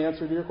 there's the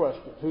answer to your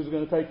question. Who's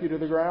going to take you to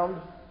the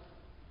ground?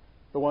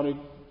 The one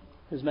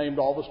who has named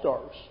all the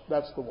stars.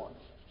 That's the one.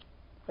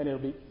 And it'll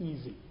be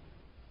easy.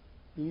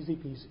 Easy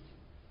peasy.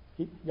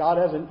 God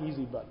has an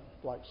easy button,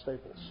 like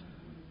Staples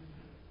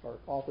or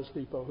Office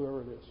Depot,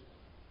 whoever it is.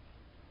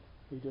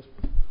 He just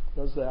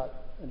does that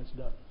and it's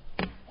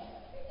done.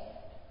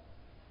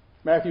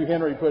 Matthew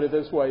Henry put it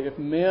this way: if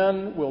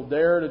men will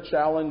dare to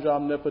challenge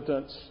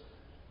omnipotence,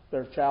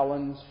 their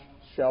challenge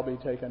shall be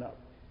taken up.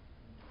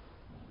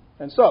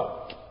 And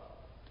so,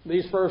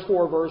 these first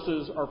 4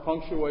 verses are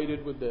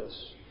punctuated with this: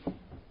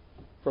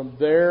 from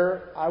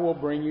there I will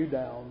bring you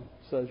down,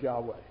 says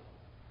Yahweh.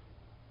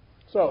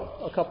 So,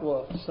 a couple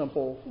of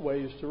simple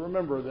ways to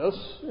remember this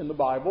in the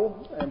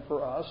Bible and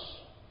for us.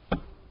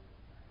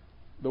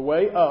 The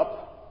way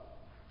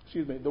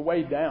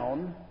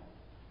down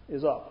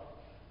is up.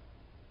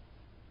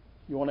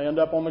 You want to end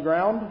up on the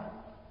ground?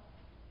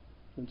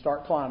 Then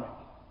start climbing.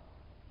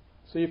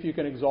 See if you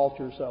can exalt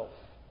yourself.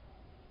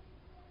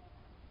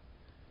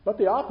 But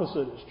the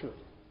opposite is true.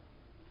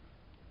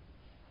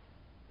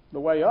 The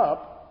way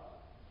up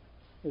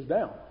is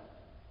down.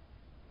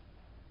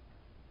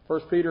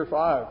 1 Peter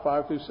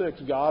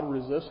 5:5-6, God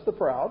resists the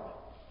proud,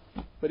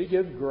 but He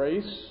gives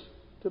grace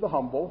to the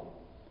humble.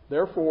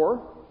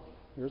 Therefore,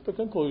 here's the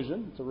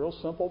conclusion. It's a real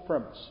simple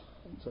premise.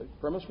 So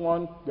premise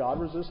 1, God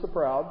resists the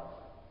proud.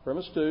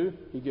 Premise 2,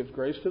 He gives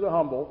grace to the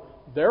humble.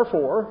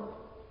 Therefore,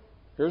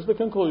 here's the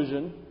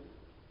conclusion: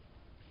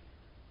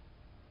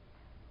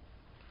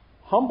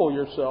 humble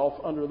yourself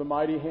under the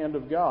mighty hand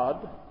of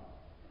God,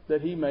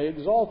 that He may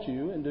exalt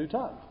you in due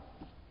time.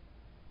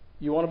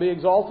 You want to be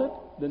exalted?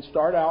 Then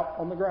start out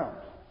on the ground.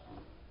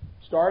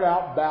 Start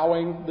out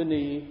bowing the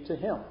knee to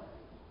Him.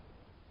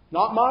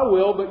 Not my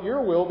will, but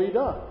your will be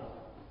done.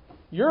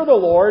 You're the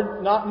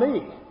Lord, not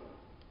me.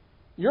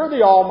 You're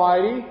the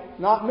Almighty,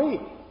 not me.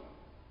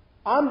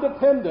 I'm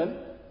dependent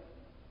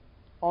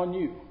on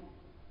you.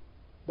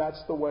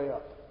 That's the way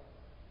up.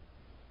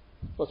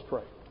 Let's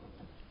pray.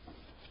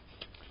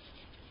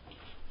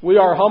 We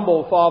are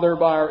humbled, Father,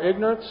 by our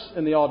ignorance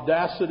and the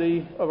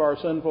audacity of our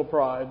sinful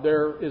pride.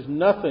 There is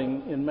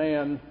nothing in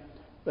man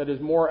that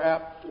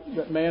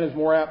man is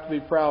more apt to be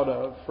proud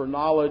of, for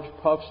knowledge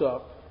puffs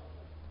up,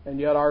 and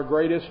yet our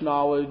greatest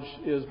knowledge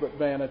is but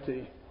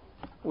vanity.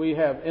 We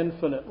have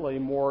infinitely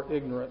more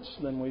ignorance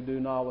than we do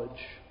knowledge.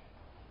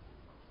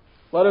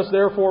 Let us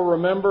therefore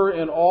remember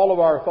in all of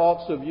our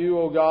thoughts of you,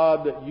 O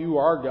God, that you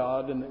are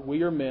God and that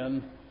we are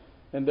men,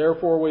 and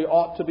therefore we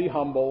ought to be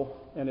humble,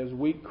 and as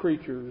weak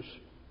creatures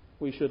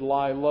we should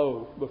lie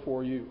low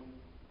before you.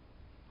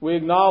 We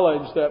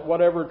acknowledge that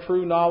whatever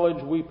true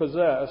knowledge we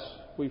possess,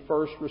 we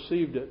first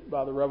received it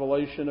by the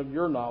revelation of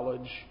your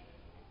knowledge,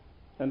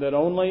 and that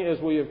only as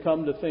we have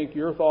come to think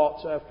your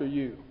thoughts after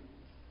you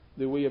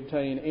do we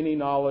obtain any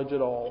knowledge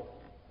at all.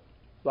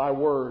 Thy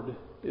word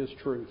is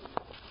truth.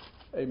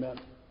 Amen.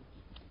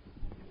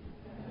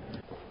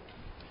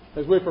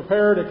 As we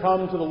prepare to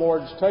come to the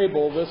Lord's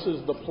table, this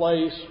is the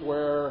place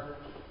where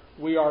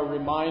we are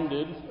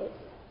reminded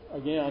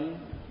again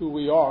who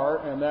we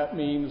are, and that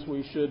means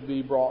we should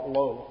be brought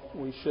low.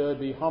 We should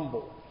be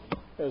humble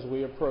as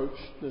we approach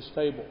this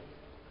table.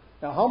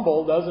 Now,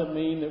 humble doesn't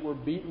mean that we're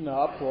beaten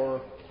up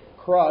or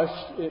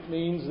crushed. It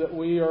means that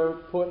we are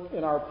put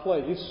in our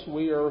place.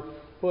 We are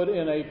put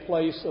in a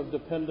place of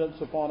dependence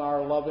upon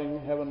our loving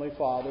Heavenly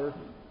Father,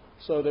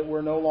 so that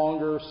we're no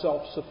longer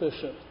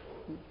self-sufficient,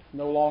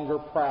 no longer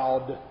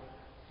proud.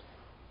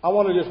 I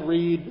want to just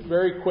read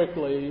very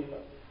quickly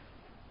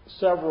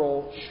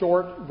several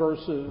short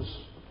verses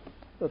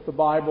that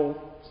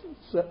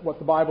what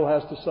the Bible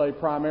has to say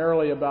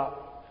primarily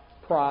about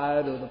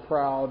pride or the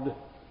proud,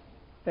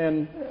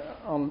 and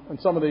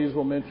some of these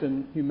will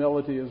mention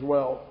humility as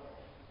well.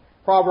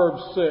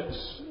 Proverbs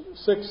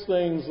 6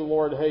 things the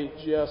Lord hates,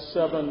 yes,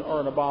 7 are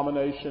an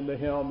abomination to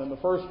Him, and the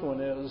first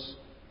one is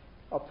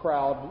a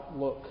proud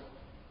look.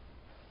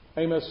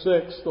 Amos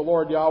 6, the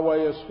Lord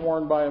Yahweh has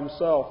sworn by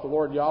Himself. The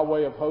Lord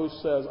Yahweh of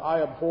hosts says,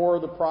 I abhor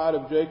the pride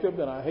of Jacob,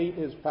 and I hate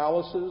his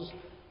palaces.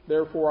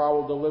 Therefore I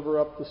will deliver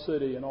up the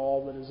city and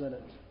all that is in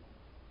it.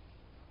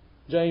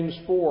 James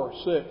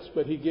 4:6,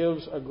 but He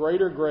gives a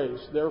greater grace.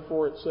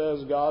 Therefore it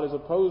says, God is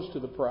opposed to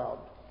the proud,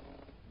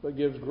 but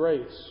gives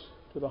grace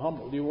to the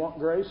humble. Do you want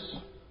grace,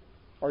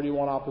 or do you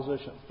want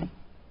opposition?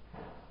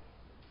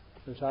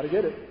 Here's how to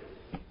get it.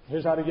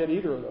 Here's how to get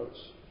either of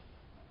those.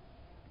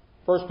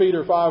 1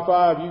 Peter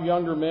 5:5, you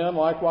younger men,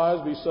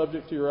 likewise be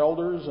subject to your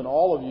elders, and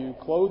all of you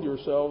clothe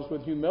yourselves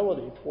with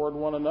humility toward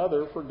one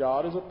another, for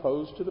God is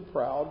opposed to the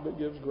proud, but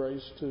gives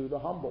grace to the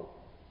humble.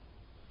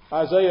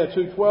 Isaiah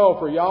 2:12,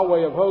 for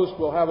Yahweh of hosts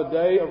will have a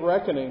day of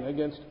reckoning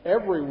against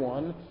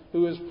everyone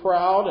who is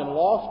proud and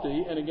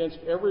lofty, and against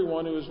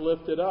everyone who is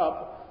lifted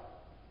up,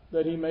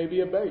 that he may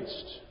be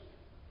abased.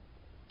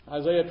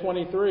 Isaiah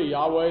 23,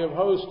 Yahweh of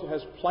hosts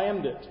has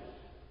planned it,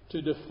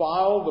 to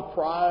defile the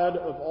pride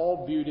of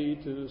all beauty,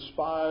 to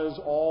despise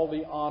all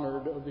the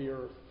honored of the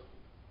earth.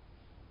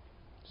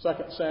 2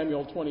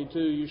 Samuel 22,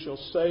 you shall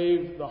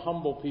save the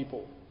humble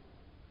people,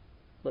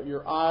 but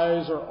your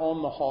eyes are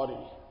on the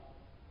haughty,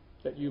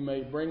 that you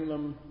may bring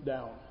them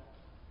down.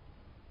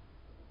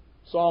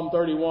 Psalm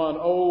 31,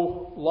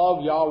 oh,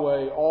 love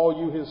Yahweh, all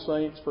you his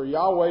saints, for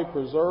Yahweh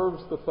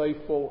preserves the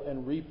faithful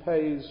and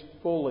repays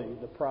fully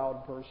the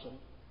proud person.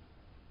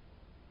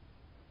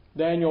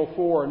 Daniel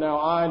 4, now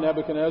I,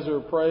 Nebuchadnezzar,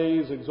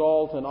 praise,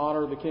 exalt, and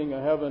honor the King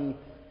of heaven,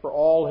 for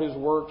all his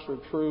works are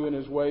true and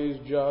his ways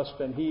just,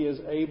 and he is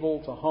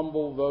able to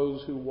humble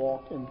those who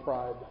walk in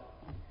pride.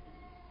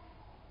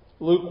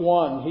 Luke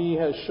 1, he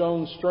has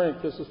shown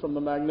strength. This is from the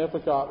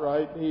Magnificat,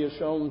 right? He has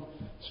shown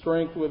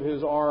strength with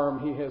his arm.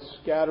 He has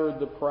scattered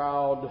the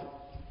proud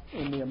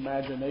in the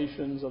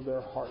imaginations of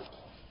their heart.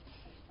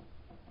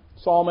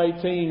 Psalm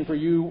 18, for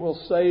you will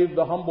save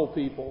the humble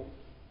people,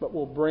 but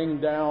will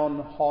bring down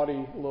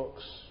haughty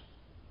looks.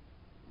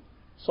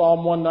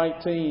 Psalm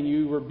 119,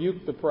 you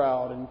rebuke the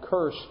proud and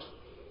cursed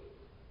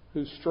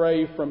who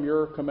stray from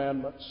your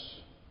commandments.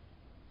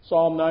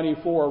 Psalm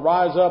 94,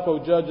 rise up,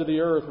 O judge of the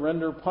earth,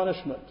 render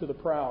punishment to the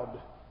proud.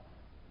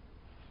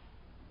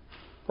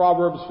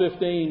 Proverbs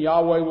 15,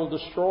 Yahweh will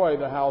destroy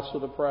the house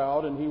of the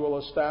proud, and he will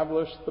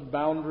establish the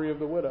boundary of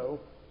the widow.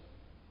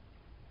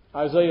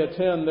 Isaiah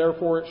 10,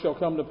 therefore it shall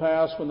come to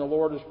pass when the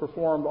Lord has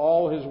performed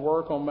all his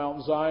work on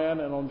Mount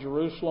Zion and on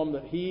Jerusalem,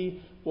 that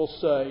he will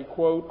say,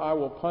 quote, I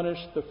will punish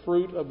the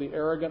fruit of the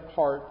arrogant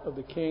heart of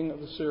the king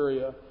of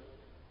Assyria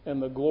and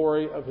the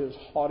glory of his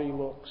haughty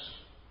looks.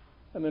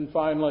 And then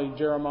finally,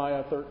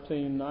 Jeremiah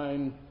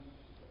 13:9,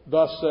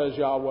 thus says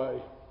Yahweh,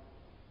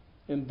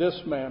 in this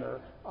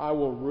manner I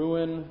will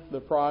ruin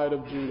the pride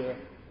of Judah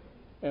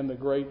and the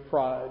great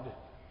pride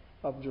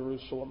of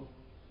Jerusalem.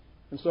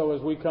 And so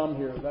as we come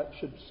here, that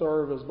should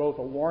serve as both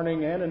a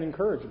warning and an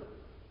encouragement.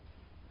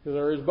 Because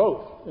there is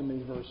both in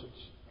these verses.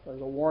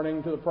 There's a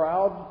warning to the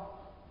proud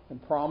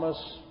and promise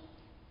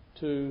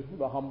to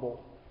the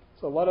humble.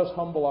 So let us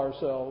humble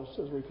ourselves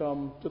as we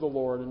come to the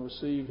Lord and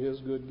receive his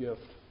good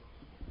gift.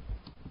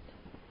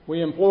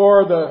 We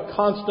implore the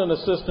constant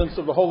assistance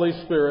of the Holy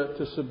Spirit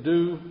to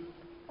subdue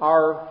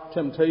our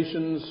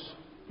temptations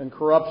and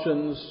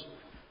corruptions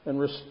and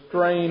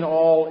restrain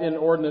all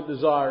inordinate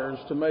desires,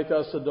 to make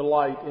us to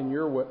delight in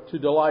your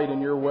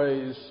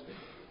ways,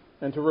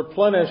 and to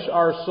replenish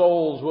our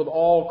souls with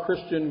all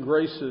Christian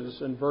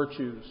graces and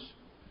virtues.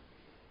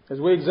 As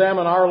we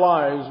examine our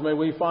lives, may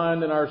we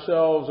find in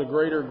ourselves a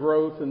greater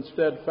growth and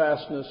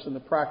steadfastness in the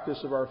practice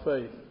of our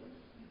faith,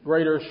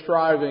 greater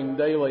striving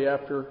daily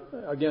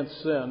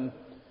against sin,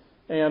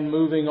 and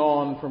moving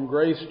on from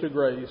grace to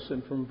grace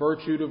and from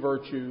virtue to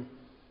virtue.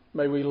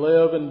 May we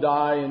live and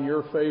die in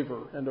your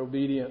favor and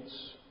obedience,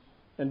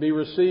 and be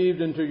received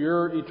into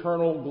your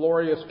eternal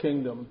glorious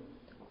kingdom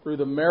through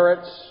the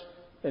merits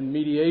and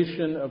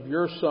mediation of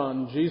your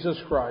Son, Jesus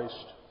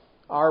Christ,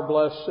 our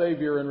blessed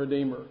Savior and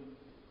Redeemer.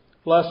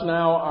 Bless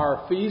now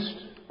our feast,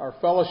 our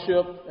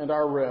fellowship, and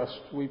our rest.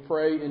 We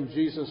pray in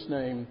Jesus'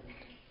 name.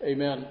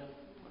 Amen.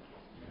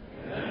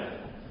 Amen.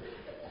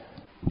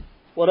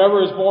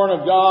 Whatever is born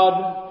of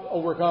God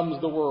overcomes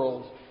the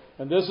world.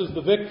 And this is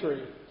the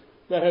victory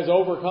that has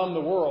overcome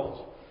the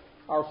world,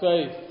 our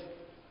faith.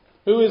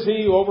 Who is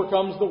he who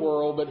overcomes the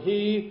world but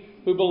he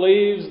who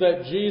believes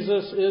that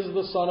Jesus is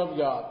the Son of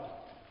God?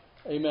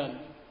 Amen.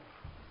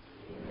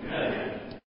 Amen.